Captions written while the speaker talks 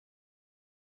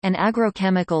An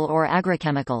agrochemical or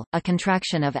agrochemical, a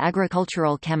contraction of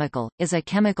agricultural chemical, is a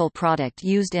chemical product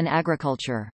used in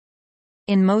agriculture.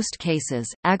 In most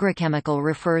cases, agrochemical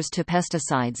refers to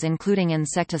pesticides including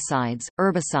insecticides,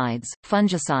 herbicides,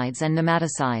 fungicides and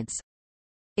nematicides.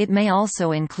 It may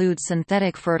also include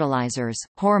synthetic fertilizers,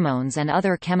 hormones and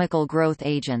other chemical growth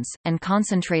agents, and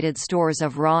concentrated stores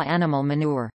of raw animal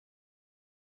manure.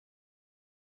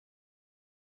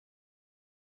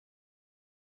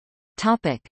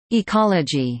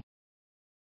 Ecology.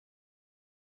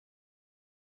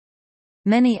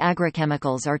 Many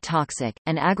agrochemicals are toxic,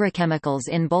 and agrochemicals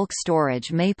in bulk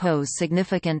storage may pose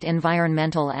significant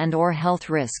environmental and/or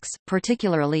health risks,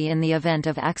 particularly in the event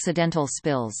of accidental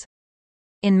spills.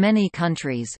 In many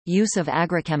countries, use of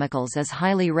agrochemicals is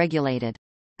highly regulated.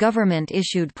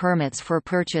 Government-issued permits for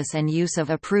purchase and use of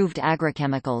approved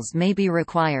agrochemicals may be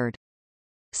required.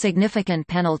 Significant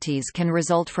penalties can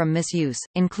result from misuse,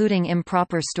 including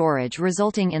improper storage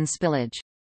resulting in spillage.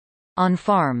 On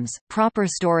farms, proper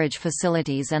storage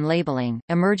facilities and labeling,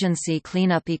 emergency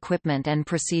cleanup equipment and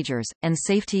procedures, and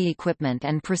safety equipment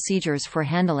and procedures for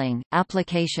handling,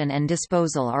 application and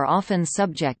disposal are often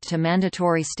subject to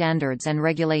mandatory standards and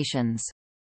regulations.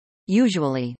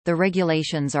 Usually, the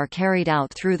regulations are carried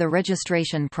out through the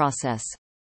registration process.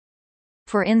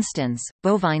 For instance,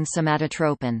 bovine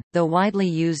somatotropin, though widely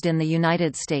used in the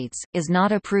United States, is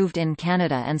not approved in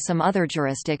Canada and some other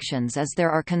jurisdictions as there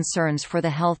are concerns for the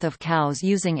health of cows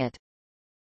using it.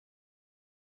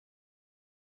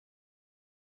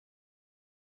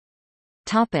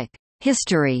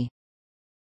 History.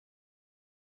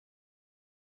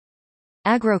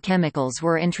 Agrochemicals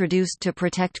were introduced to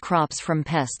protect crops from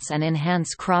pests and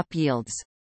enhance crop yields.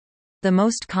 The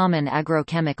most common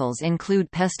agrochemicals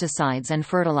include pesticides and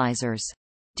fertilizers.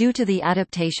 Due to the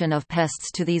adaptation of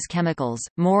pests to these chemicals,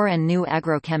 more and new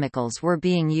agrochemicals were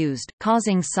being used,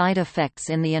 causing side effects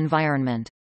in the environment.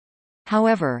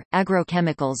 However,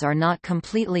 agrochemicals are not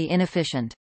completely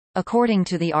inefficient. According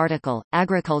to the article,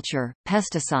 Agriculture,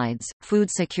 Pesticides,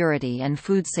 Food Security and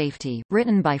Food Safety,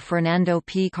 written by Fernando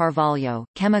P. Carvalho,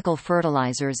 chemical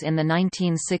fertilizers in the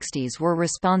 1960s were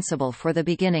responsible for the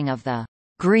beginning of the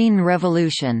Green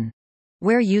Revolution,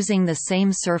 where using the same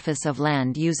surface of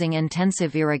land using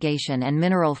intensive irrigation and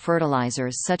mineral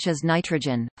fertilizers such as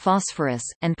nitrogen, phosphorus,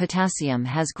 and potassium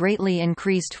has greatly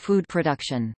increased food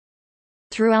production.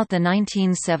 Throughout the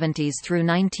 1970s through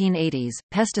 1980s,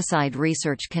 pesticide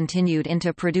research continued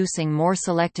into producing more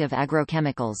selective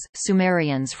agrochemicals.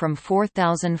 Sumerians from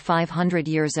 4,500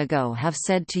 years ago have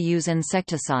said to use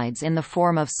insecticides in the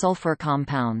form of sulfur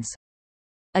compounds.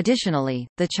 Additionally,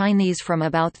 the Chinese from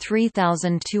about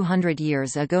 3,200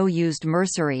 years ago used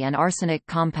mercury and arsenic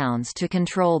compounds to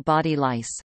control body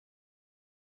lice.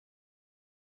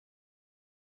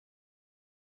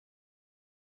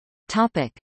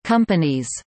 Companies.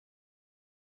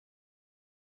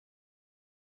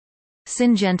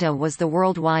 Syngenta was the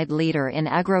worldwide leader in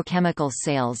agrochemical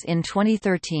sales in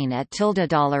 2013 at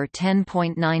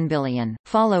 $10.9 billion,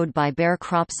 followed by Bayer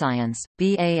CropScience,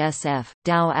 BASF,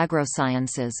 Dow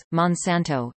AgroSciences,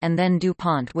 Monsanto, and then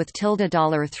DuPont with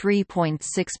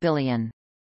 $3.6 billion.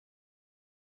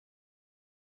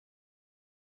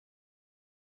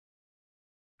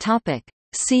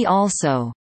 See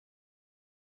also: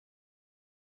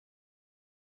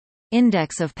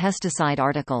 Index of pesticide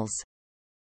articles.